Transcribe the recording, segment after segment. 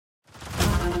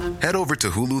Head over to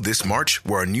Hulu this March,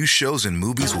 where our new shows and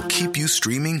movies will keep you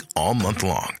streaming all month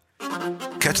long.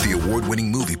 Catch the award-winning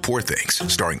movie Poor Things,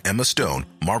 starring Emma Stone,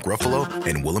 Mark Ruffalo,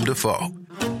 and Willem Dafoe.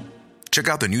 Check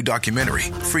out the new documentary,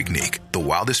 Freaknik, The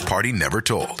Wildest Party Never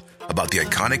Told, about the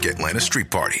iconic Atlanta Street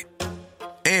Party.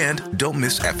 And don't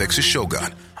miss FX's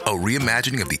Shogun, a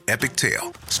reimagining of the epic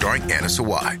tale, starring Anna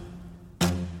Sawai.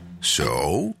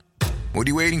 So, what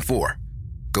are you waiting for?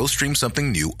 Go stream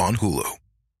something new on Hulu.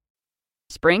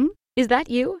 Spring? Is that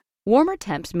you? Warmer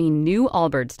temps mean new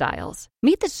Allbirds styles.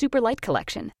 Meet the Super Light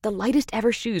Collection, the lightest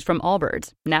ever shoes from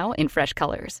Allbirds, now in fresh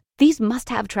colors. These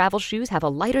must-have travel shoes have a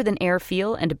lighter-than-air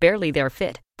feel and barely their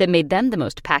fit that made them the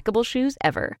most packable shoes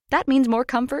ever. That means more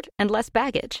comfort and less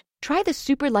baggage. Try the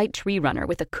Super Light Tree Runner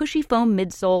with a cushy foam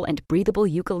midsole and breathable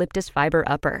eucalyptus fiber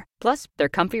upper. Plus, they're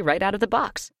comfy right out of the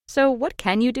box. So what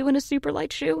can you do in a super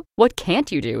light shoe? What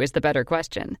can't you do is the better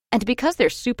question. And because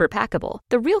they're super packable,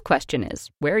 the real question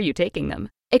is, where are you taking them?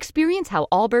 Experience how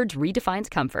Allbirds redefines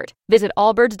comfort. Visit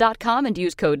allbirds.com and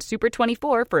use code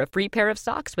SUPER24 for a free pair of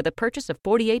socks with a purchase of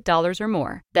 $48 or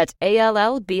more. That's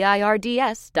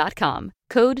ALLBIRDS.com.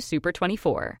 Code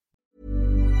SUPER24.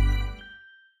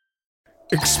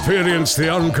 Experience the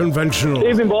unconventional,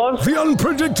 Evening, boss. the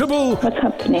unpredictable, What's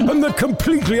happening? and the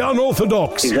completely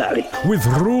unorthodox. Exactly. With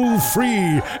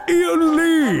rule-free Iain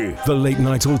Lee. The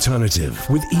late-night alternative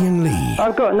with Iain Lee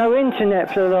I've got no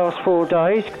internet for the last 4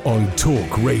 days. on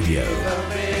Talk Radio.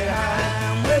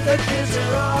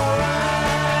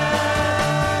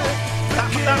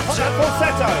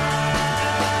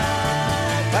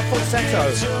 That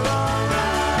falsetto.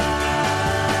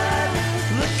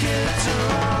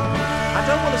 I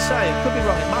don't want to say, it could be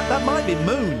wrong. That might be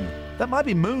Moon. That might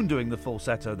be Moon doing the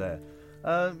falsetto there.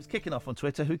 It's kicking off on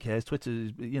Twitter. Who cares? Twitter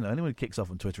is, anyone who kicks off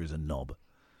on Twitter is a knob.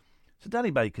 So Danny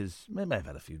Baker's may have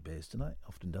had a few beers tonight,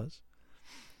 often does.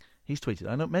 He's tweeted,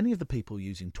 I know many of the people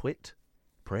using Twit,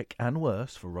 Prick, and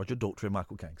worse for Roger Daltrey and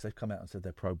Michael Caine, because they've come out and said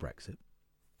they're pro-Brexit,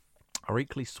 are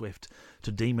equally swift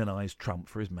to demonise Trump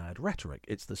for his mad rhetoric.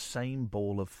 It's the same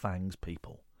ball of fangs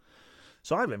people.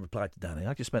 So I then replied to Danny,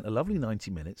 I just spent a lovely 90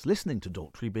 minutes listening to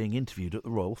Daltrey being interviewed at the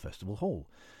Royal Festival Hall.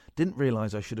 Didn't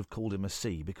realise I should have called him a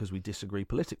C because we disagree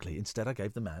politically. Instead, I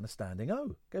gave the man a standing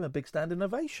O. Gave him a big standing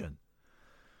ovation.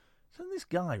 So this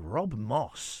guy, Rob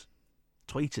Moss,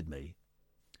 tweeted me,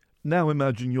 now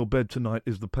imagine your bed tonight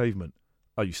is the pavement.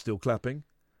 Are you still clapping?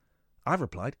 I've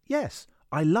replied, yes.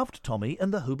 I loved Tommy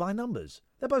and the Who by Numbers.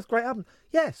 They're both great albums.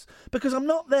 Yes, because I'm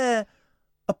not there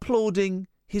applauding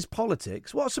his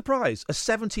politics. What a surprise. A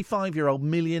 75-year-old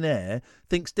millionaire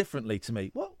thinks differently to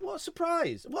me. What a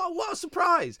surprise. What a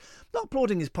surprise. Not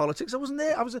applauding his politics. I wasn't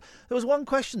there. There was one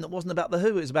question that wasn't about the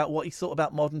Who. It was about what he thought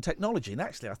about modern technology. And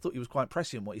actually, I thought he was quite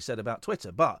prescient what he said about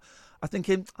Twitter. But I think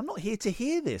I'm not here to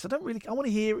hear this. I want to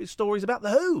hear stories about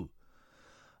the Who.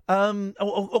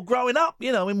 Or growing up,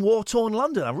 in war-torn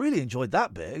London. I really enjoyed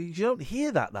that bit. You don't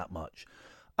hear that much.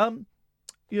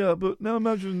 Yeah, but now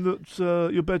imagine that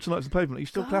your bed tonight's the pavement. Are you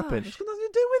still clapping? It's got nothing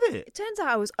to do with it. It turns out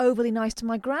I was overly nice to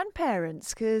my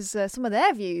grandparents because some of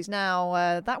their views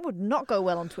now, that would not go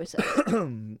well on Twitter.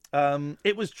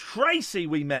 It was Tracy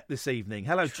we met this evening.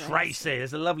 Hello, Tracy.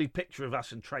 There's a lovely picture of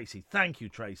us and Tracy. Thank you,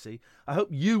 Tracy. I hope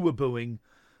you were booing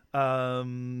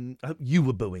Roger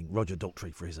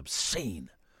Daltrey for his obscene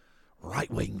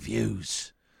right-wing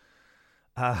views.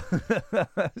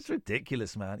 It's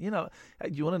ridiculous, man. Do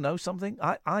you want to know something?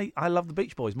 I love the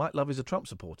Beach Boys. Mike Love is a Trump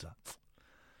supporter.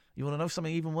 You want to know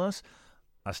something even worse?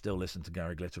 I still listen to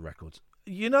Gary Glitter records.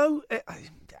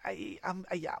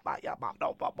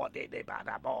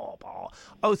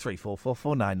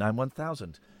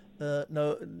 03444991000.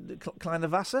 No,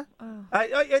 kleine Wasser? Oh.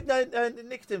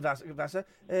 Nichten Wasser.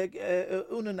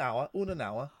 Unen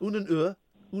Uhr.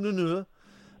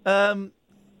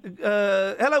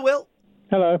 Hello, Will.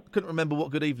 Hello. Couldn't remember what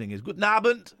good evening is. Guten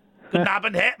Abend. Guten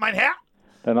Abend, mein Herr.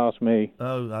 Don't ask me.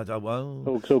 Oh, I don't. Well.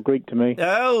 It's all Greek to me.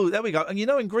 Oh, there we go. And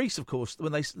in Greece, of course,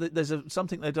 when there's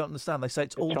something they don't understand, they say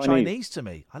it's all Chinese to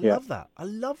me. I love that.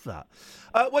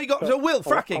 What you got? So, Will,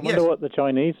 fracking. I wonder what the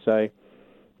Chinese say.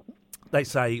 They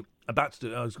say about to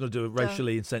do. I was going to do a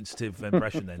racially insensitive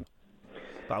impression then,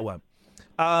 but I won't.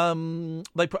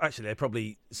 They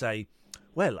probably say,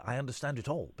 "Well, I understand it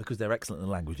all," because they're excellent in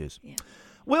languages. Yeah.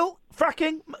 Will,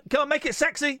 fracking, can I make it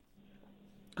sexy?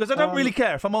 Because I don't really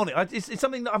care, if I'm on it. It's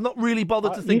something that I've not really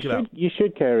bothered to think about. You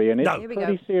should care, Ian. It's No.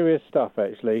 pretty serious stuff,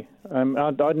 actually.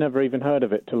 I'd never even heard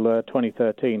of it till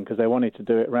 2013, because they wanted to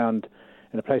do it round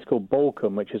in a place called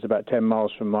Balcombe, which is about 10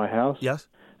 miles from my house. Yes.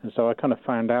 And so I kind of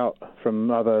found out from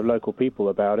other local people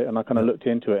about it, and I kind of looked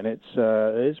into it, and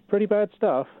it's pretty bad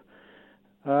stuff.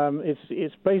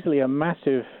 It's basically a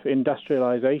massive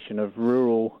industrialization of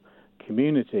rural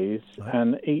communities,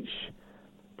 and each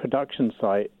production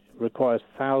site requires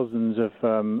thousands of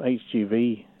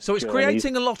HGV. So it's journeys.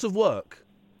 creating a lot of work?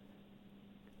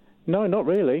 No, not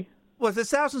really. Well, if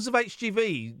there's thousands of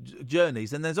HGV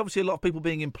journeys, then there's obviously a lot of people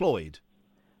being employed.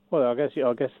 Well, I guess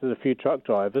there's a few truck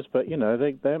drivers, but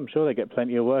I'm sure they get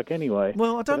plenty of work anyway.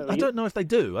 Well, I don't know if they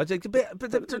do. It's a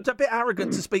bit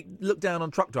arrogant to look down on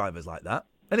truck drivers like that.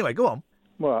 Anyway, go on.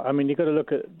 Well, I mean, you've got to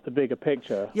look at the bigger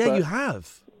picture. Yeah, but, you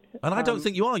have, and I don't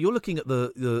think you are. You're looking at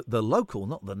the local,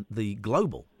 not the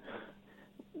global.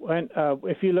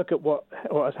 If you look at what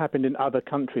has happened in other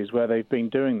countries where they've been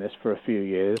doing this for a few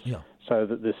years, so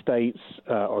that the States,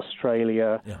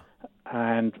 Australia,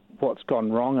 and what's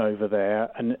gone wrong over there,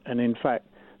 and in fact,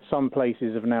 some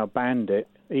places have now banned it.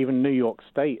 Even New York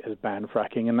State has banned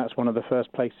fracking, and that's one of the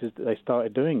first places that they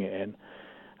started doing it in.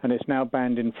 And it's now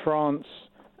banned in France,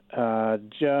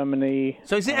 Germany.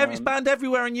 So it's banned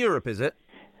everywhere in Europe, is it?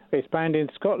 It's banned in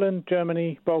Scotland,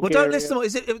 Germany, Bulgaria. Well, don't listen.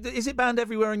 Is it banned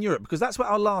everywhere in Europe? Because that's what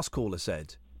our last caller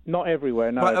said. Not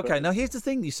everywhere, no. Right, okay, now here's the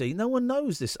thing, you see. No one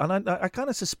knows this, and I kind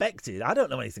of suspected. I don't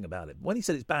know anything about it. When he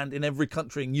said it's banned in every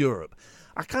country in Europe,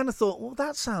 I kind of thought, well,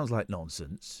 that sounds like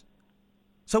nonsense.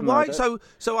 So why? So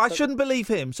I shouldn't believe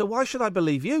him. So why should I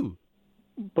believe you?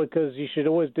 Because you should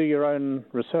always do your own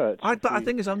research. But I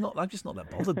think I'm just not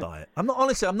that bothered by it. I'm not,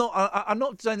 honestly, I'm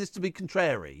not saying this to be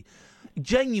contrary.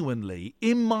 Genuinely,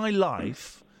 in my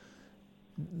life,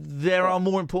 there are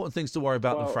more important things to worry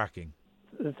about than fracking.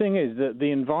 The thing is that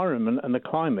the environment and the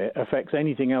climate affects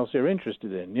anything else you're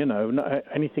interested in.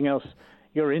 Anything else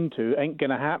you're into ain't going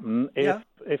to happen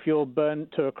if you're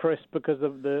burnt to a crisp because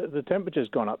the temperature's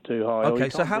gone up too high.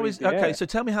 Okay, so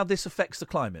tell me how this affects the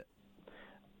climate.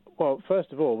 Well,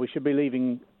 first of all, we should be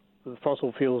leaving the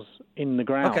fossil fuels in the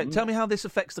ground. Okay, tell me how this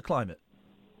affects the climate.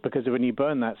 Because when you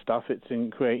burn that stuff, it's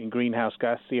creating greenhouse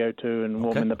gas, CO2, and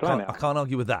warming the planet. I can't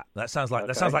argue with that. That sounds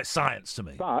like science to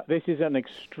me. But this is an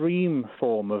extreme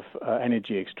form of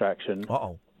energy extraction.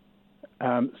 Uh-oh.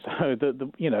 So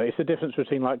it's the difference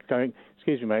between like going,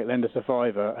 excuse me, mate, lend us a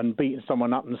fiver, and beating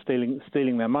someone up and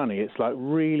stealing their money. It's like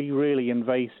really, really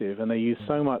invasive, and they use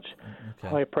so much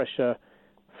high pressure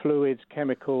fluids,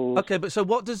 chemicals. Okay, but so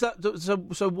what does that?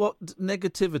 So what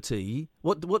negativity?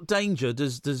 What danger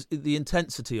does the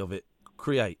intensity of it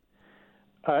create?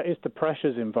 It's the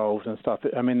pressures involved and stuff.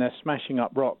 I mean, they're smashing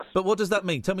up rocks. But what does that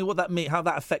mean? Tell me what that means. How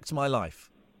that affects my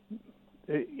life.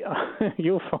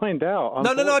 You'll find out. No,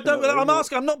 I don't. I'm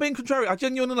asking. I'm not being contrary. I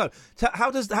genuinely know.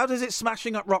 How does it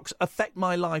smashing up rocks affect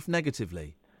my life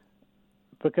negatively?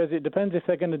 Because it depends if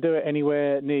they're going to do it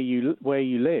anywhere near you where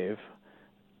you live.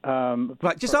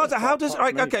 Right, just answer. How does?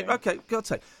 Right, okay. God's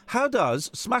sake, how does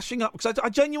smashing up? Because I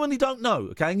genuinely don't know.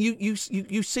 Okay, and you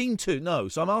seem to know.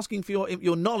 So I'm asking for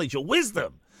your knowledge, your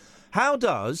wisdom. How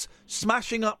does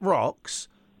smashing up rocks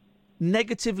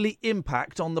negatively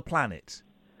impact on the planet?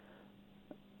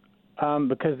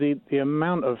 Because the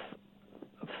amount of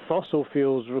fossil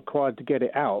fuels required to get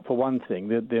it out, for one thing,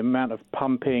 the amount of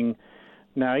pumping.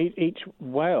 Now, each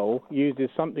well uses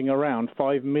something around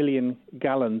 5 million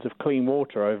gallons of clean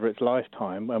water over its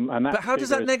lifetime. But how does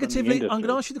that negatively... I'm going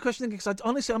to ask you the question again, because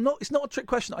honestly, it's not a trick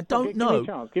question. I don't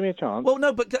know. Give me a chance. Well,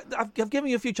 no, but I've given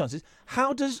you a few chances.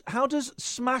 How does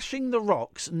smashing the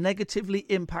rocks negatively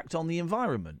impact on the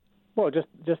environment? Well, just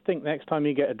think next time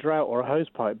you get a drought or a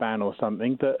hosepipe ban or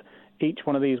something, that each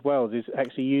one of these wells is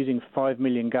actually using 5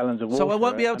 million gallons of water. So I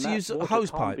won't be able to use a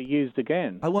hosepipe? Can't be used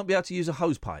again. I won't be able to use a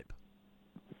hosepipe?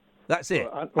 That's it.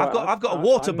 I've got a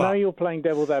water butt. I know you're playing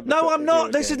devil's advocate. No, I'm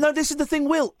not. This is the thing,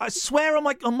 Will. I swear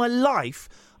on my life,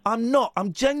 I'm not.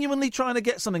 I'm genuinely trying to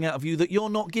get something out of you that you're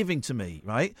not giving to me,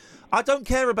 right? I don't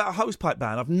care about a hosepipe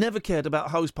ban. I've never cared about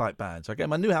hosepipe bans. Okay, in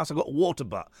my new house, I've got a water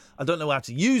butt. I don't know how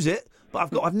to use it,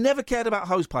 but I've never cared about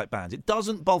hosepipe bans. It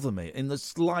doesn't bother me in the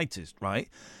slightest, right?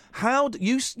 How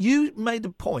you made a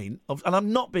point of, and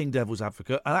I'm not being devil's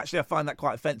advocate, and actually I find that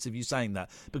quite offensive, you saying that,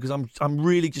 because I'm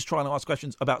really just trying to ask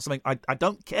questions about something I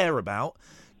don't care about.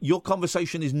 Your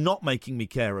conversation is not making me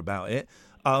care about it,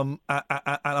 and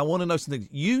I want to know something.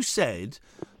 You said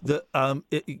that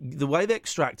the way they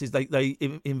extract is they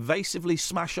invasively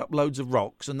smash up loads of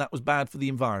rocks, and that was bad for the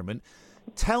environment.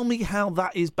 Tell me how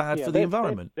that is bad for the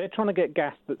environment. They're trying to get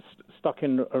gas that's stuck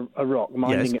in a rock,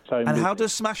 minding its own and business. How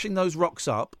does smashing those rocks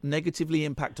up negatively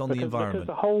impact on the environment? Because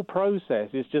the whole process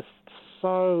is just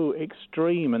so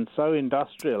extreme and so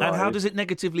industrialised. And how does it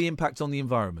negatively impact on the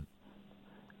environment?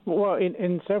 Well,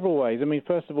 in several ways. I mean,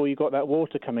 first of all, you've got that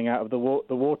water coming out of the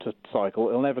water cycle.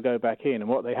 It'll never go back in. And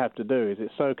what they have to do is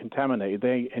it's so contaminated,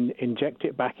 they inject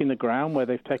it back in the ground where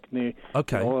they've taken the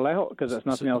oil out, because there's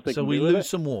nothing else they can do. So we lose lose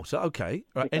some water. Okay.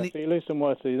 Right. Okay, so you lose some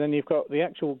water. Then you've got the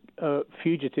actual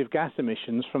fugitive gas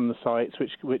emissions from the sites,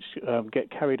 which get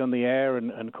carried on the air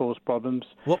and cause problems.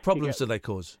 What problems do they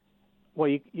cause? Well,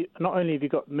 you not only have you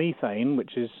got methane,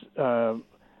 which is a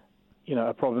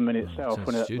problem in itself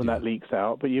when that leaks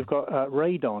out, but you've got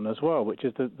radon as well, which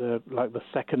is the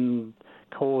second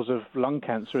cause of lung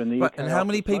cancer in the UK. And how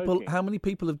many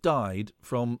people have died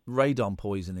from radon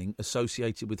poisoning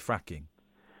associated with fracking?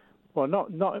 Well,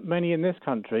 not many in this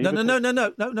country.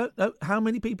 No. How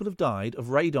many people have died of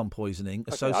radon poisoning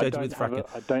associated with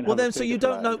fracking? Well, then, so you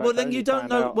don't know. Well, then you don't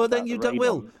know. Well, then you don't.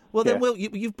 Well, then,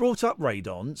 you've brought up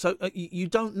radon, so you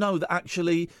don't know that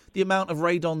actually the amount of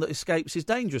radon that escapes is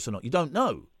dangerous or not. You don't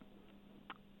know.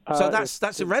 So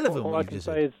that's irrelevant. All I can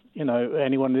say is,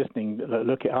 anyone listening,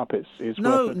 look it up. It's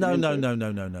no.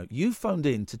 You phoned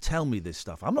in to tell me this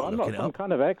stuff. I'm not looking it up. I'm not some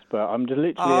kind of expert. I'm just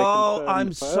literally. Oh,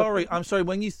 I'm sorry. I'm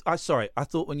sorry. I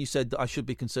thought when you said that I should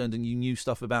be concerned and you knew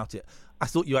stuff about it, I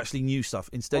thought you actually knew stuff.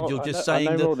 Instead, you're just saying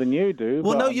I know more than you do.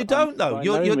 Well, no, you don't know.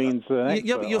 You're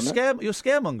You're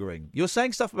scaremongering. You're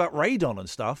saying stuff about radon and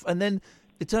stuff, and then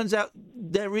it turns out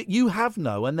you have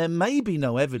no, and there may be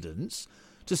no evidence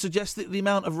to suggest that the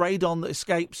amount of radon that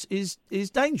escapes is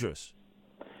dangerous.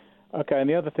 Okay, and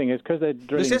the other thing is because they're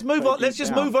drilling. Let's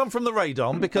just move on from the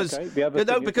radon because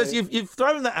you've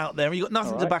thrown that out there and you've got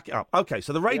nothing to back it up. Okay,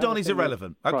 so the radon is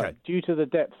irrelevant. Okay, right. Due to the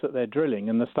depths that they're drilling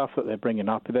and the stuff that they're bringing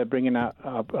up, they're bringing out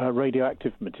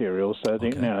radioactive materials, so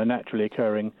naturally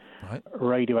occurring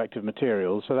radioactive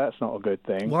materials. So that's not a good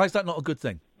thing. Why is that not a good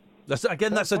thing? That's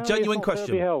a genuine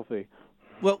question. Be healthy.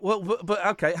 Well, but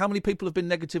okay. How many people have been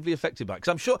negatively affected by it?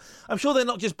 Because I'm sure they're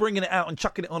not just bringing it out and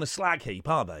chucking it on a slag heap,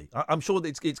 are they? I'm sure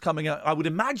that it's coming out. I would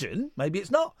imagine, maybe it's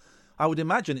not. I would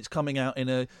imagine it's coming out in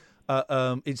a.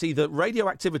 It's either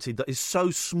radioactivity that is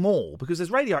so small, because there's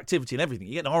radioactivity in everything.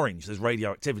 You get an orange, there's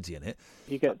radioactivity in it.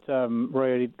 You get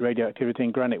radioactivity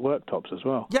in granite worktops as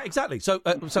well. Yeah, exactly. So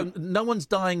no one's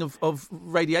dying of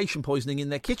radiation poisoning in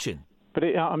their kitchen. But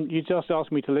you just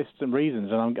asked me to list some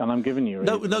reasons, and I'm giving you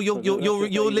reasons. No,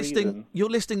 you're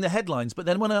listing the headlines. But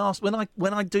then when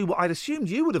I do what I'd assumed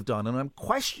you would have done, and I'm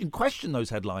question those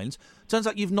headlines, turns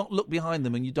out you've not looked behind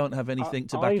them and you don't have anything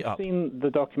to back it up. I've seen the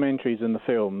documentaries and the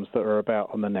films that are about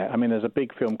on the net. I mean, there's a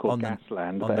big film called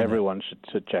Gasland that everyone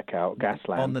should check out.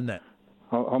 Gasland on the net.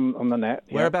 On the net.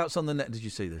 Yeah. Whereabouts on the net did you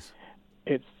see this?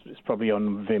 It's probably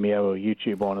on Vimeo or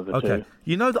YouTube, one of the two. Okay.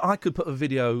 You know that I could put a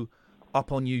video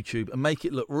up on YouTube and make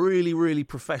it look really, really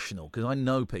professional, because I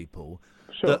know people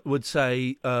that would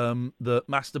say that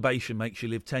masturbation makes you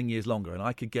live 10 years longer, and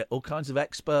I could get all kinds of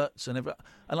experts and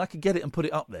I could get it and put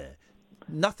it up there.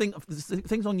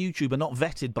 Things on YouTube are not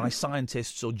vetted by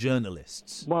scientists or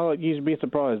journalists. Well, you'd be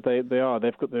surprised. They are.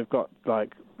 They've got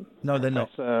like. No, they're not.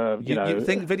 You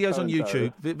think videos on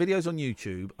YouTube? Videos on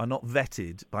YouTube are not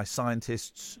vetted by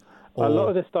scientists. A lot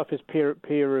of this stuff is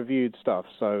peer-reviewed stuff,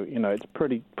 so it's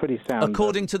pretty sound.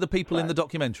 According to the people in the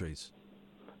documentaries.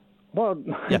 Well,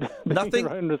 yeah, nothing. People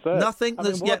that are in the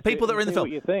film.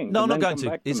 What you think, no, I'm not going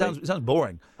to. It sounds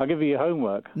boring. I'll give you your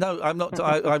homework. No, I'm not.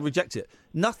 I reject it.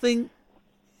 Nothing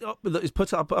that is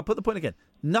put up. I'll put the point again.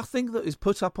 Nothing that is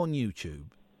put up on YouTube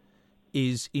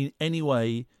is in any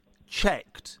way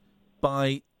checked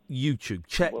by YouTube.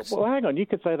 Checked. Well, hang on. You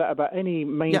could say that about any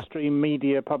mainstream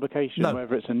media publication,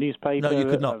 whether it's a newspaper. No, you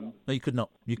could not. No, you could not.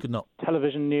 You could not.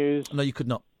 Television news. No, you could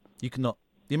not. You could not.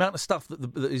 The amount of stuff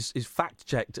that is fact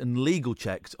checked and legal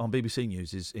checked on BBC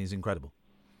News is incredible.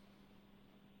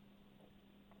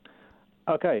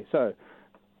 Okay, so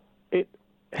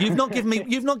you've not given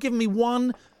me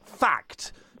one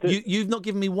fact. You've not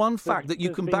given me one fact that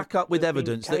you can back up with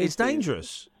evidence that it's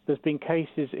dangerous. There's been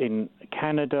cases in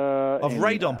Canada of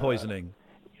radon poisoning,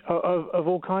 of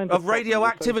all kinds of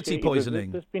radioactivity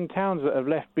poisoning. There's been towns that have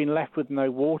been left with no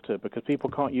water because people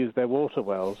can't use their water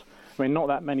wells. I mean, not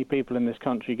that many people in this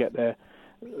country get their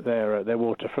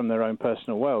water from their own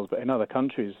personal wells, but in other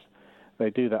countries they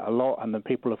do that a lot, and then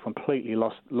people have completely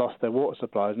lost their water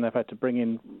supplies, and they've had to bring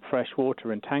in fresh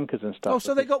water in tankers and stuff. Oh,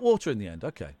 so they got water in the end.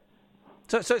 Okay,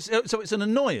 so it's an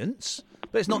annoyance,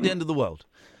 but it's not the end of the world.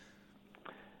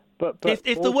 But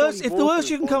if the worst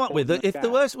you can come up with,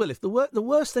 the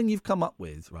worst thing you've come up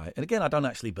with, right? And again, I don't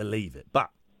actually believe it, but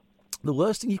the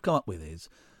worst thing you've come up with is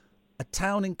a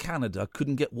town in Canada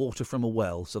couldn't get water from a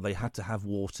well, so they had to have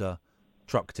water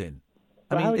trucked in.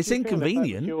 I mean, it's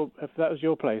inconvenient. If that was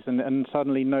your place and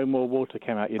suddenly no more water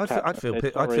came out your tap,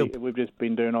 we've just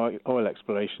been doing oil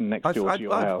exploration next door to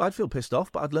your house. I'd feel pissed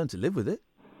off, but I'd learn to live with it.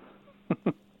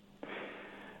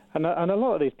 And a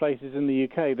lot of these places in the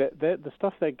UK, the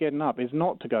stuff they're getting up is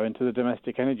not to go into the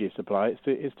domestic energy supply.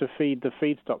 It's to feed the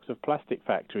feedstocks of plastic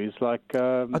factories like.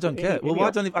 I don't care. Well,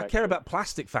 why don't I care about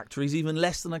plastic factories even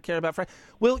less than I care about.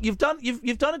 Well, you've done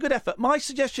a good effort. My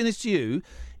suggestion is to you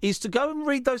is to go and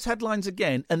read those headlines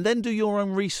again, and then do your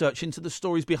own research into the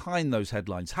stories behind those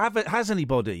headlines. Has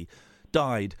anybody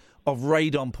died of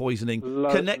radon poisoning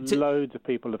connected? Loads of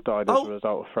people have died as a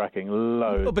result of fracking.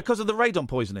 Loads. Because of the radon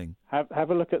poisoning. Have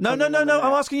a look at. No.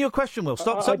 I'm asking you a question, Will.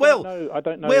 Stop. I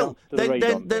don't know. Will,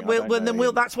 then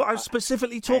Will, that's what I was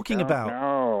specifically talking about.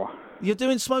 No. You're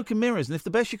doing smoke and mirrors, and if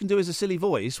the best you can do is a silly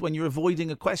voice when you're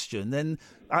avoiding a question, then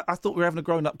I thought we were having a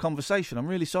grown-up conversation. I'm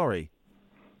really sorry.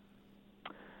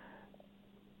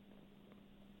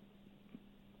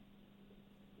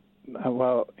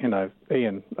 Well,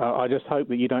 Iain, I just hope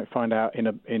that you don't find out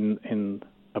in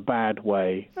a bad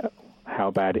way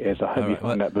how bad it is. I hope you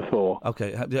found out before.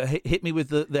 Okay, hit me with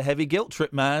the heavy guilt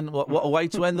trip, man. What a way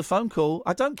to end the phone call.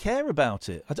 I don't care about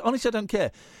it. Honestly, I don't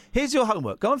care. Here's your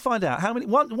homework. Go and find out how many.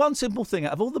 One simple thing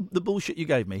out of all the bullshit you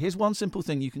gave me. Here's one simple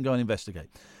thing you can go and investigate.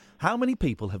 How many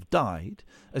people have died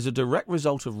as a direct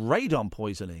result of radon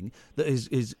poisoning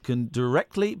that can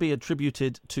directly be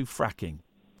attributed to fracking?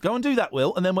 Go and do that,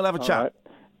 Will, and then we'll have a chat. Right.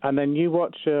 And then you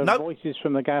watch Voices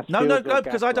from the Gas Fields. No,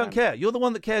 because I don't care. You're the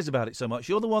one that cares about it so much.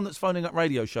 You're the one that's phoning up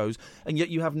radio shows, and yet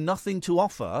you have nothing to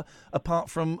offer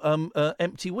apart from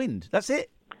empty wind. That's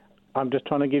it. I'm just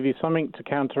trying to give you something to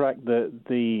counteract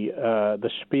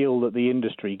the spiel that the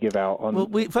industry give out on.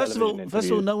 Well, first of all,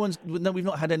 we've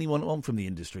not had anyone on from the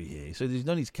industry here, so there's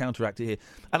no need to counteract it here.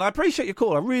 And I appreciate your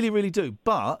call, I really, really do.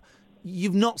 But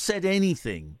you've not said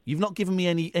anything. You've not given me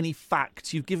any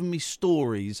facts. You've given me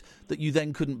stories that you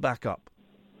then couldn't back up,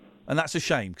 and that's a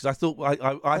shame because I thought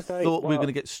we were going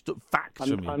to get facts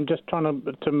from you. I'm just trying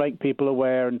to make people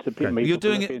aware and to people look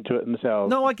into it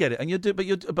themselves. No, I get it, and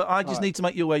but I just need to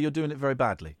make you aware you're doing it very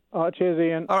badly. All right, cheers,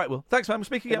 Iain. All right, well, thanks, man. We'll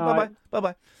speak again. Bye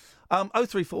bye.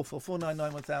 0344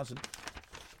 499 1000.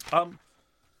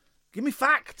 Give me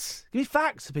facts. Give me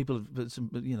facts. The people of some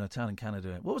town in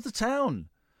Canada. What was the town?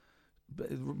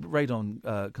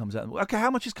 Radon comes out. Okay, how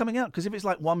much is coming out? Because if it's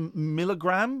like 1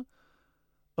 milligram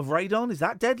of radon, is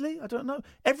that deadly? I don't know.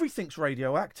 Everything's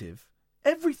radioactive.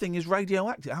 Everything is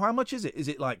radioactive. How much is it? Is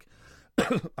it like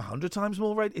 100 times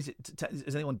more radioactive?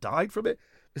 Has anyone died from it?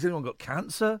 Has anyone got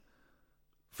cancer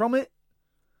from it?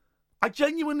 I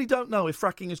genuinely don't know if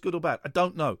fracking is good or bad. I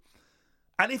don't know.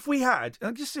 And if we had,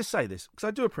 and just say this, because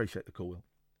I do appreciate the call, Will.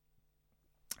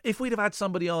 If we'd have had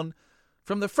somebody on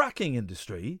from the fracking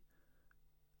industry,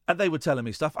 and they were telling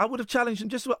me stuff, I would have challenged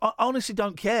them. I honestly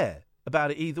don't care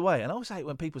about it either way. And I always hate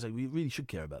when people say, "We really should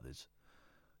care about this.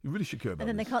 You really should care about this."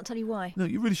 And then they can't tell you why. No,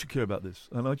 you really should care about this.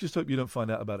 And I just hope you don't find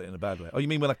out about it in a bad way. Oh, you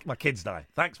mean when my kids die?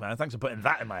 Thanks, man. Thanks for putting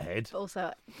that in my head. But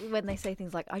also, when they say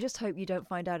things like, "I just hope you don't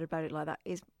find out about it like that,"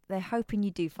 they're hoping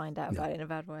you do find out about it in a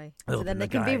bad way. So then they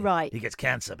can be right. He gets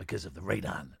cancer because of the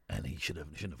radon, and he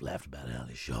shouldn't have laughed about it on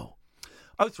his show.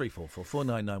 0344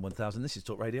 499 1000. This is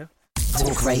Talk Radio.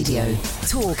 Talk Radio.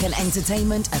 Talk and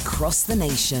entertainment across the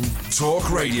nation. Talk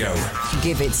Radio.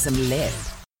 Give it some lip.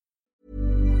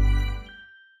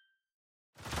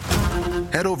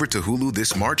 Head over to Hulu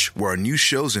this March, where our new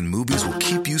shows and movies will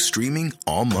keep you streaming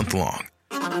all month long.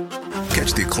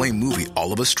 Catch the acclaimed movie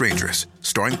All of Us Strangers,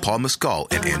 starring Paul Mescal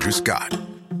and Andrew Scott.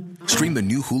 Stream the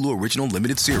new Hulu original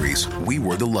limited series We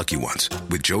Were the Lucky Ones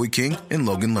with Joey King and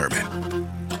Logan Lerman.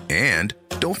 And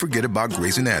don't forget about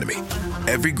Grey's Anatomy.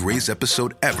 Every Grey's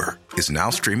episode ever is now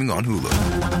streaming on Hulu.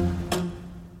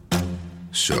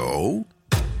 So,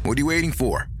 what are you waiting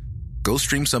for? Go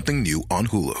stream something new on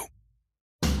Hulu.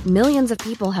 Millions of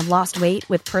people have lost weight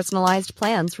with personalized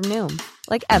plans from Noom.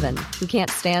 Like Evan, who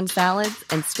can't stand salads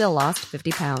and still lost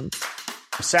 50 pounds.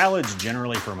 Salads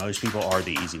generally for most people are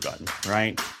the easy button,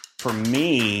 right? For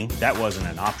me, that wasn't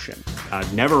an option. I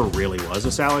never really was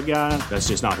a salad guy. That's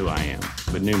just not who I am.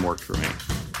 But Noom worked for me.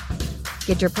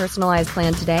 Get your personalized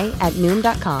plan today at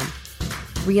Noom.com.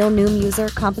 Real Noom user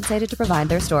compensated to provide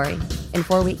their story. In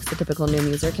 4 weeks, the typical Noom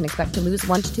user can expect to lose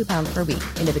 1 to 2 pounds per week.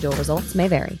 Individual results may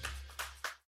vary.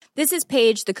 This is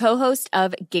Paige, the co-host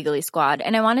of Giggly Squad,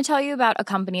 and I want to tell you about a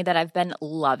company that I've been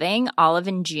loving, Olive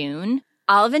 & June.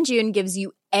 Olive & June gives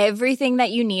you everything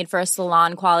that you need for a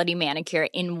salon-quality manicure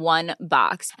in one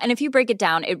box. And if you break it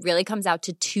down, it really comes out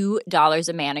to $2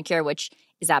 a manicure, which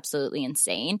is absolutely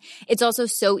insane. It's also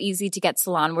so easy to get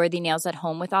salon-worthy nails at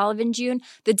home with Olive & June.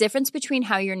 The difference between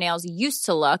how your nails used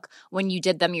to look when you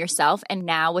did them yourself and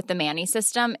now with the Mani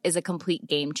system is a complete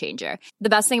game changer. The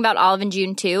best thing about Olive &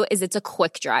 June, too, is it's a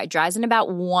quick dry. Dries in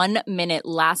about 1 minute,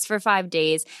 lasts for 5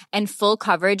 days, and full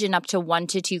coverage in up to 1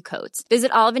 to 2 coats.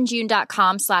 Visit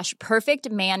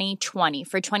oliveandjune.com/perfectmani20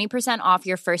 for 20% off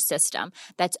your first system.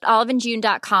 That's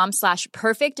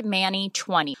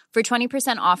oliveandjune.com/perfectmani20 for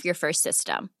 20% off your first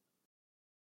system.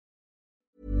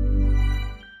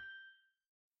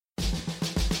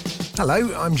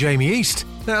 Hello, I'm Jamie East.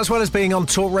 Now, as well as being on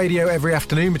Talk Radio every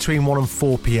afternoon between 1 and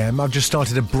 4 p.m, I've just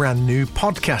started a brand new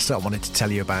podcast that I wanted to tell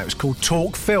you about. It's called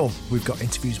Talk Film. We've got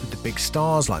interviews with the big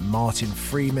stars like Martin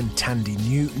Freeman, Tandy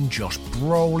Newton, Josh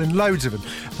Brolin, loads of them,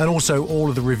 and also all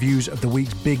of the reviews of the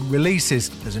week's big releases.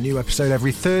 There's a new episode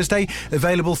every Thursday,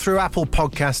 available through Apple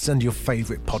Podcasts and your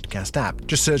favourite podcast app.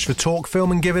 Just search for Talk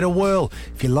Film and give it a whirl.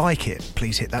 If you like it,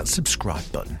 please hit that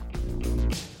subscribe button.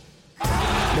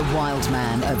 The wild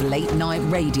man of late night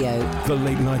radio. The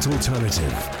Late Night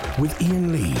Alternative with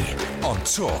Iain Lee on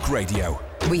Talk Radio.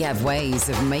 We have ways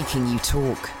of making you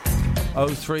talk.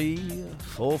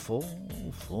 0344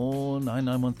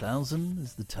 499 1000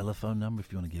 is the telephone number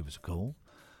if you want to give us a call.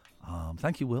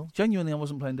 Thank you, Will. Genuinely, I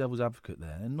wasn't playing devil's advocate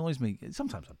there. It annoys me.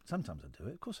 Sometimes I do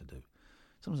it. Of course I do.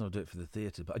 Sometimes I'll do it for the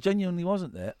theatre, but I genuinely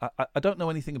wasn't there. I don't know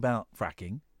anything about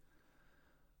fracking.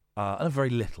 I know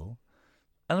very little.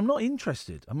 And I'm not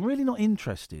interested. I'm really not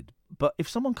interested. But if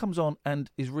someone comes on and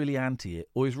is really anti it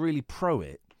or is really pro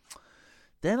it,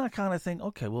 then I kind of think,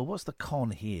 okay, well, what's the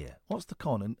con here? What's the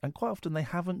con? And quite often they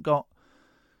haven't got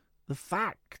the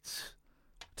facts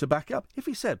to back up. If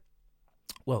he said,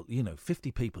 well,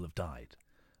 50 people have died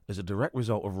as a direct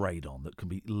result of radon that can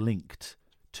be linked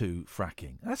to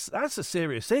fracking, that's a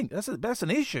serious thing. That's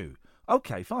an issue.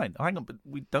 Okay, fine. Hang on, but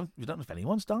we don't know if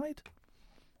anyone's died.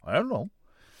 I don't know.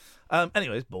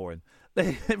 Anyway, it's boring.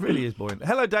 It really is boring.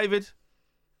 Hello, David.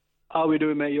 How are we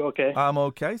doing, mate? You okay? I'm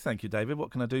okay, thank you, David.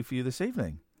 What can I do for you this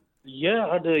evening? Yeah,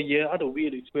 I had a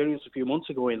weird experience a few months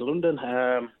ago in London.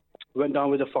 Went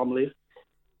down with the family,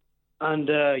 and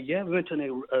we went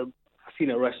to I've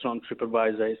seen a restaurant,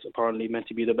 TripAdvisor. It's apparently meant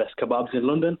to be the best kebabs in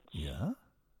London. Yeah.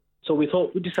 So we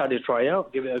decided to try it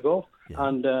out, give it a go,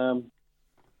 and on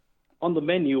the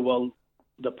menu, well,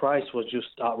 the price was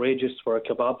just outrageous for a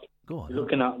kebab. Go on. You're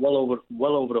looking at well over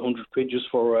 100 quid just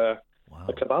for a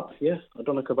kebab. Yeah, I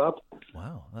done a kebab.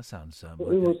 Wow, that sounds.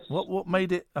 What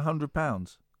made it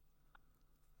 £100?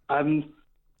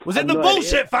 Was it the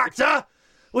bullshit factor?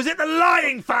 Was it the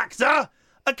lying factor?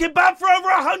 A kebab for over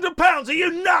 £100? Are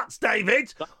you nuts,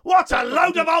 David? What a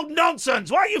load of old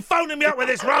nonsense! Why are you phoning me up with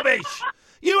this rubbish?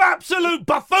 You absolute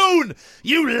buffoon!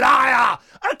 You liar!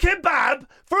 A kebab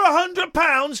for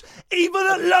 £100, even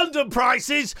at London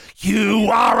prices? You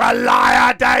are a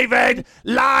liar, David!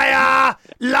 Liar!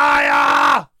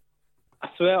 Liar! I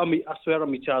swear on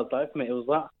my child's life, mate, it was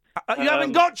that. You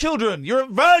haven't got children. You're a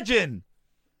virgin.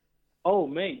 Oh,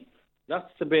 mate, that's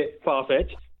a bit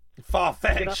far-fetched.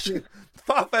 Far-fetched?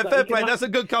 Far-fetched, fair play. That's a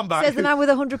good comeback. Says the man with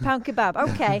a £100 kebab.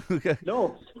 Okay. Okay.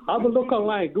 No, have a look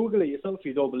online. Google it yourself if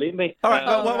you don't believe me. All right,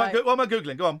 what am I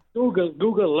Googling? Go on.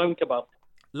 Google lamb kebab.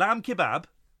 Lamb kebab?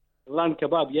 Lamb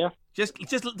kebab, yeah. Just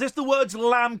the words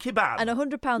lamb kebab. And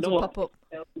 £100 will pop up.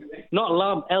 Not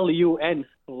lamb, L-U-N.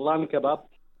 Lamb kebab.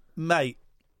 Mate,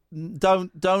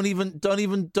 don't even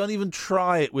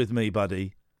try it with me,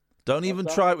 buddy. Don't even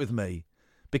try it with me.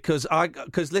 Because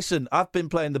listen, I've been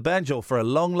playing the banjo for a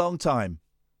long, long time.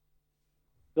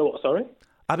 The what, sorry?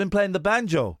 I've been playing the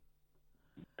banjo.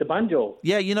 The banjo?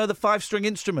 Yeah, you know the 5-string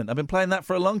instrument. I've been playing that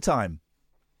for a long time.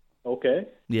 Okay.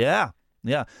 Yeah.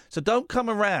 So don't come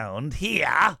around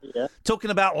here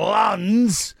talking about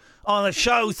Luns on a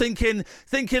show thinking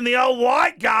the old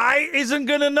white guy isn't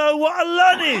going to know what a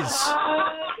Lun is.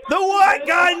 The white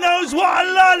guy knows what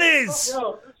a Lun is.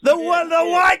 The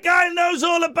white guy knows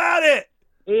all about it.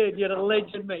 Iain, you're a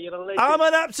legend, mate. You're a legend. I'm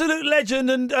an absolute legend,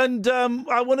 and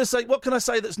I want to say, what can I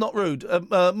say that's not rude?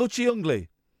 Muchi ungli.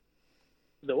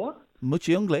 The what?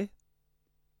 Muchi ungli.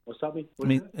 What's that mean?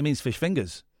 It means fish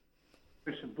fingers.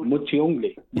 Muchi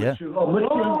ungli. Yeah.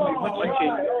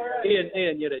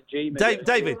 Iain, you're a G, mate.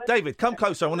 David, come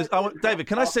closer. David,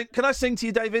 can I sing to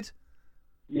you, David?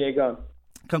 Yeah, go on.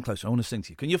 Come closer. I want to sing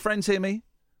to you. Can your friends hear me?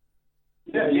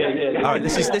 Yeah. All right,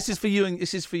 this is for you and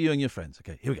your friends.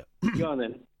 Okay, here we go. Go on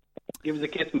then. Give us a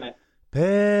kiss, mate.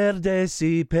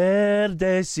 Perdesi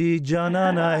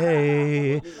janana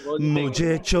hai,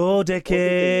 mujhe chode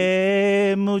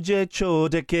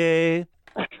ke.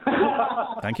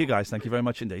 Thank you, guys. Thank you very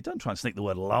much indeed. Don't try and sneak the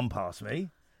word lum past me.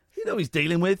 You know who he's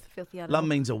dealing with. Filthy animal. Lum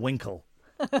means a winkle.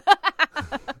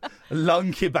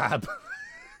 Lung kebab.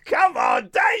 Come on,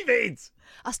 David!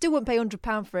 I still wouldn't pay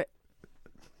 £100 for it.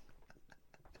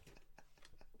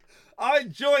 I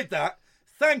enjoyed that.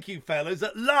 Thank you, fellas.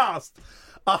 At last,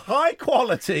 a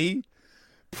high-quality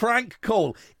prank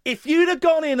call. If you'd have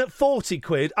gone in at 40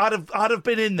 quid, I'd have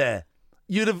been in there.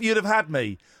 You'd have had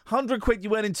me. 100 quid, you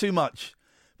went in too much.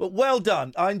 But well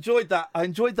done. I enjoyed that. I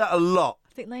enjoyed that a lot.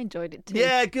 I think they enjoyed it too.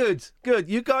 Yeah, good.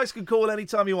 You guys can call any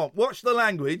time you want. Watch the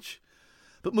language.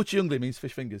 But muchungli means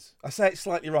fish fingers. I say it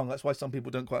slightly wrong. That's why some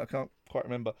people I can't quite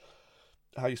remember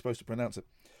how you're supposed to pronounce it.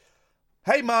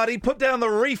 Hey, Marty, put down the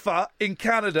reefer in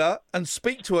Canada and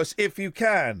speak to us if you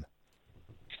can.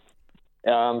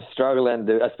 I'm struggling,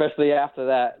 dude. Especially after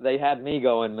that, they had me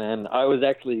going, man. I was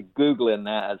actually Googling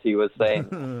that as he was saying.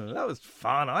 That was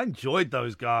fun. I enjoyed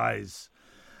those guys.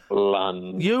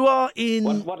 Lund. You are in...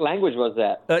 What language was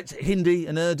that? It's Hindi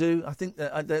and Urdu. I think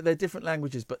they're different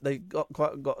languages, but they got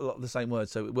a lot of the same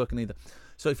words, so it work in either.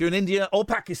 So if you're in India or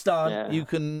Pakistan, you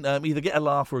can either get a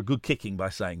laugh or a good kicking by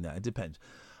saying that. It depends.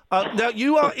 Now,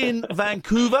 you are in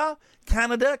Vancouver,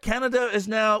 Canada. Canada is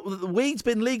now... The weed's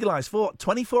been legalised for, what,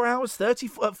 24 hours,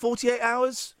 48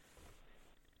 hours?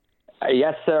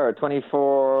 Yes, sir.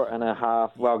 24 and a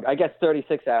half. Well, I guess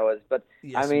 36 hours. But,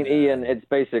 yes, I mean, man. Ian, it's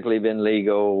basically been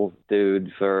legal,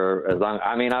 dude, for as long...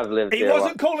 I mean, I've lived here... He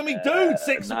wasn't calling me dude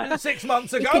 6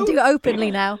 months ago. You can do it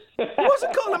openly now. He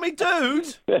wasn't calling me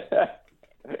dude.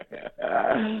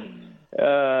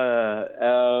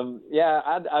 Yeah,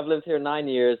 I've lived here 9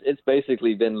 years. It's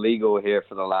basically been legal here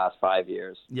for the last 5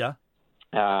 years. Yeah.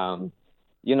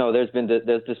 You know, there's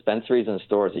dispensaries and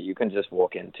stores that you can just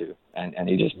walk into and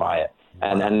you just buy it.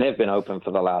 And they've been open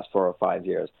for the last 4 or 5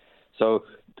 years. So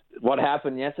what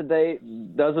happened yesterday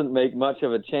doesn't make much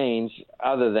of a change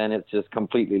other than it's just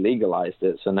completely legalized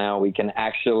it. So now we can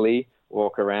actually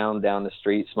walk around down the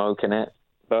street smoking it.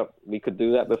 But we could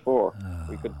do that before.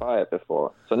 We could buy it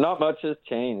before. So not much has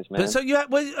changed, man. But so you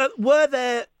were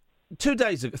there 3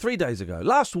 days ago,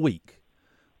 last week?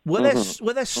 Were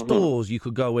there stores you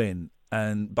could go in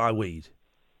and buy weed?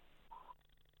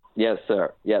 Yes,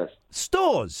 sir. Yes.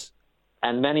 Stores?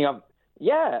 And many of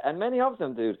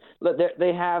them, dude. Look,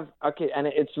 they have and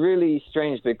it's really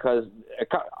strange because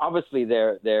obviously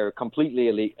they're completely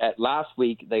illegal. Last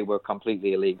week they were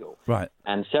completely illegal, right?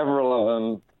 And several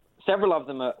of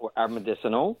them are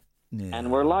medicinal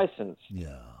and were licensed.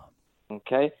 Yeah.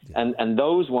 Okay. Yeah. And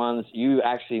those ones you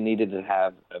actually needed to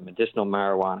have a medicinal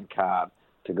marijuana card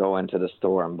to go into the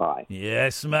store and buy.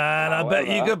 Yes, man. However, I bet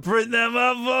you could print them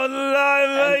up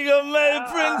online, man. You got made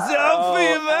prints out for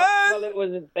you, man.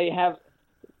 Well,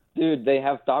 they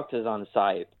have doctors on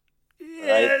site.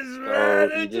 Yes, right? man.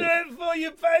 They're doing it for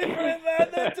you, pay for it, man.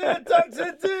 They're doing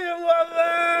doctor to you,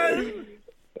 man.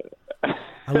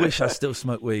 I wish I still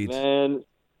smoked weed. Man.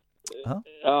 Huh?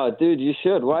 Oh, dude, you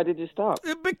should. Why did you stop?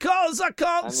 Because I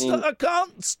can't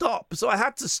stop. So I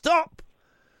had to stop.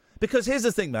 Because here's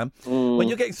the thing, man. When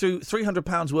you're getting through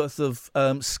 £300 worth of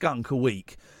skunk a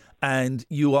week and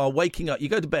you are waking up, you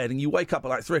go to bed and you wake up at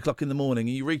like 3 o'clock in the morning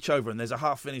and you reach over and there's a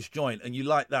half-finished joint and you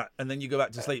light that and then you go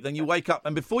back to sleep. Then you wake up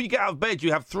and before you get out of bed,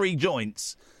 you have 3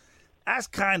 joints. That's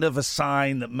kind of a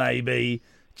sign that maybe,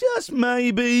 just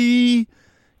maybe,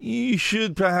 you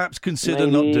should perhaps consider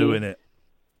not doing it.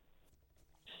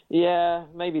 Yeah,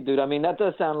 maybe, dude. I mean, that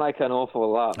does sound like an awful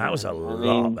lot. That was a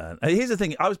lot, man. Here's the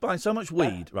thing. I was buying so much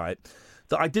weed, right,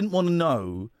 that I didn't want to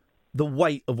know the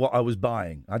weight of what I was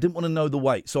buying. I didn't want to know the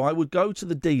weight. So I would go to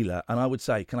the dealer and I would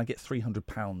say, can I get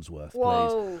 £300 worth,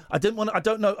 please? I didn't want to, I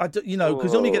don't know,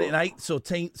 because normally you get it in eighths or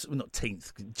tenths, well, not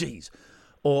tenths, jeez.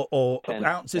 Or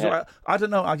ounces, or I don't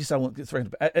know. I want to get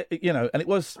 300. And it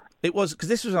was because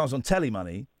this was when I was on Telly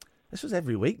Money. This was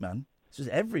every week, man. This was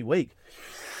every week.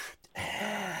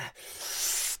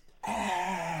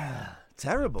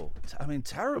 Terrible. I mean,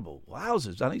 terrible.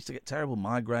 Wowzers. I used to get terrible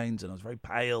migraines, and I was very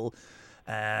pale,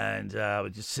 and I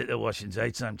would just sit there watching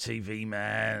daytime TV,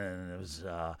 man. And it was,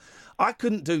 I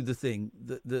couldn't do the thing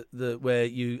that where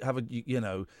you have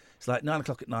it's like 9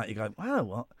 o'clock at night. You go, wow,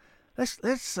 what? Let's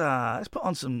put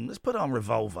on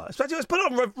Revolver. Let's put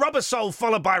on Rubber Soul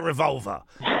followed by Revolver,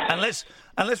 and let's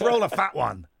roll a fat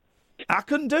one. I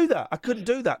couldn't do that.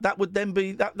 That would then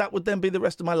be the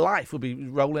rest of my life would be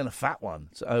rolling a fat one.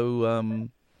 So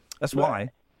that's why.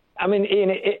 I mean,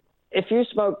 Ian, if you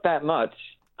smoked that much,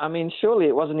 I mean, surely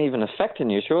it wasn't even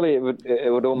affecting you. Surely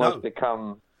it would almost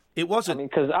become. It wasn't. I mean,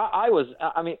 because I was.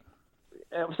 I mean,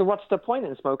 so what's the point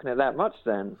in smoking it that much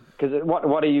then? Because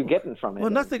what are you getting from it? Well,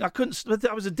 nothing. I couldn't.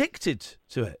 I was addicted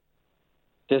to it.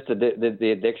 Just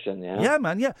the addiction, yeah. Yeah,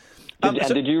 man. Yeah.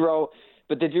 Did you roll?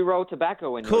 But did you roll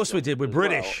tobacco in? Of course we did. We're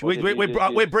British.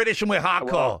 Well? We're British and we're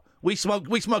hardcore. Well, we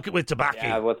smoke it with tobacco.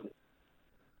 Yeah,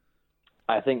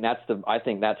 I think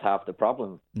that's half the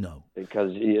problem. No,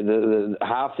 because the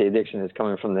half the addiction is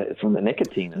coming from the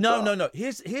nicotine. No.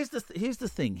 Here's the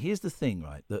thing,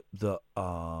 right?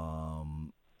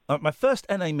 My first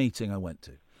NA meeting I went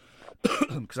to,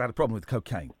 because I had a problem with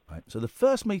cocaine. Right. So the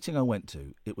first meeting I went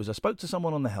to, I spoke to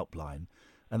someone on the helpline,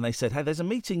 and they said, "Hey, there's a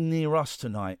meeting near us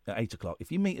tonight at 8:00.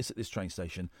 If you meet us at this train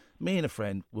station, me and a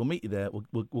friend, we'll meet you there.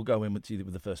 We'll go in with you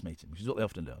with the first meeting," which is what they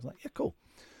often do. I was like, "Yeah, cool."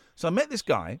 So I met this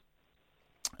guy.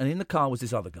 And in the car was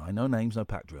this other guy, no names, no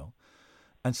pack drill.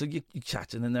 And so you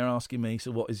chatting, and they're asking me,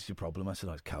 "So what is your problem?" I said,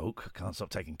 "It's Coke. I can't stop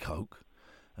taking Coke."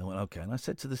 And I went, "Okay." And I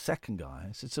said to the second guy,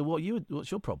 I said, "So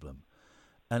what's your problem?"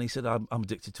 And he said, I'm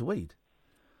addicted to weed.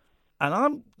 And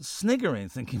I'm sniggering,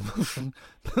 thinking,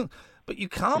 but you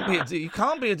can't be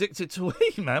addicted to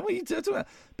weed, man. What are you doing?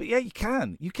 But yeah, you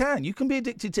can. You can be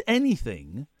addicted to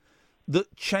anything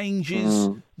that changes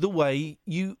the way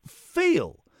you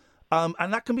feel.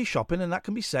 And that can be shopping, and that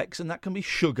can be sex, and that can be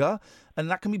sugar, and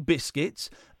that can be biscuits.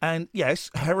 And yes,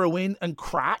 heroin and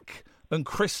crack and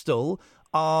crystal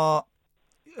are,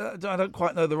 I don't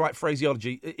quite know the right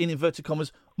phraseology, in inverted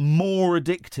commas, more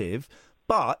addictive.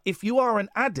 But if you are an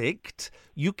addict,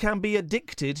 you can be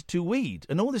addicted to weed.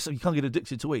 And all this, you can't get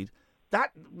addicted to weed.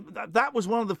 That was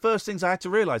one of the first things I had to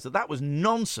realise, that was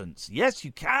nonsense. Yes,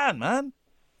 you can, man.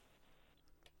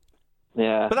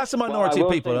 Yeah. But that's a minority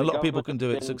of people. A lot of people can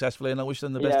do it successfully, and I wish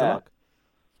them the best of luck.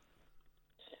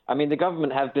 I mean, the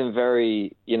government have been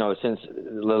very, since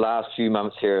the last few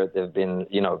months here, they've been,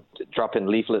 dropping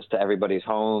leaflets to everybody's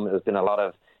home. There's been a lot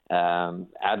of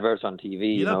adverts on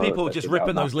TV. People just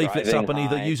ripping those leaflets up and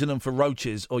either using them for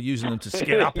roaches or using them to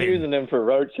skin up in. Using them for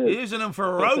roaches. That's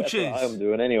what I'm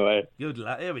doing anyway. Good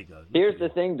lad. Here we go. Here's the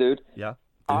thing, dude. Yeah.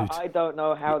 I don't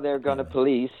know how they're going to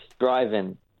police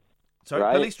driving. Sorry,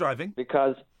 right? Police driving?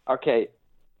 Because, okay,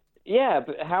 yeah,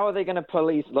 but how are they going to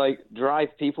police,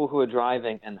 drive people who are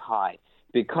driving and high?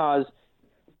 Because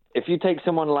if you take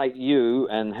someone like you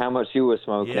and how much you were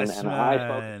smoking, I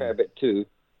smoke a fair bit too,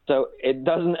 so it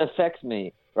doesn't affect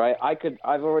me, right?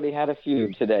 I've already had a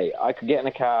few today. I could get in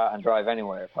a car and drive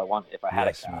anywhere if I had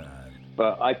a car.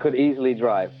 But I could easily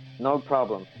drive, no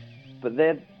problem. But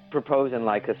they're proposing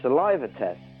a saliva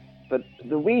test. But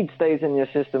the weed stays in your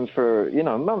system for,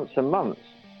 months and months.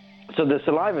 So the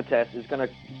saliva test is going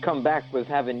to come back with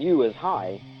having you as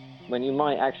high when you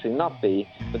might actually not be.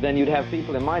 But then you'd have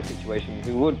people in my situation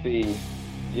who would be,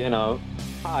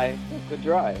 high, who could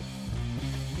drive.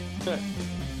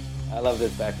 I love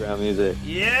this background music.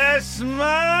 Yes,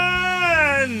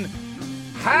 man!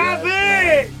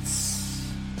 Habits!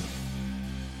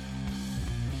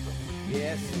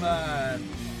 Yes, man.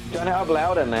 Turn it up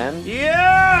louder, man.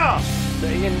 Yeah!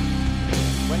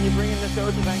 When you bring in the show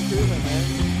to Vancouver, man.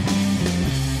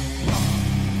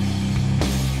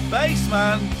 Bass,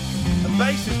 man. The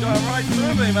bass is going right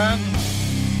through me, man.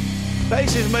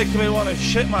 Bass is making me want to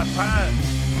shit my pants.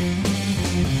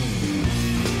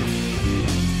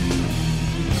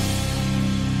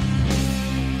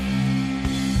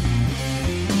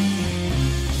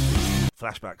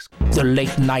 Flashbacks. The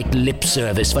late night lip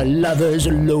service for lovers,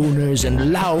 loners,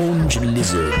 and lounge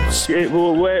lizards.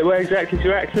 Where exactly is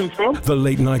your accent from? The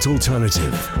Late Night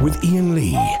Alternative with Iain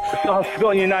Lee. I've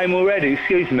forgotten your name already,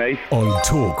 excuse me. On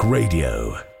Talk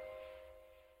Radio.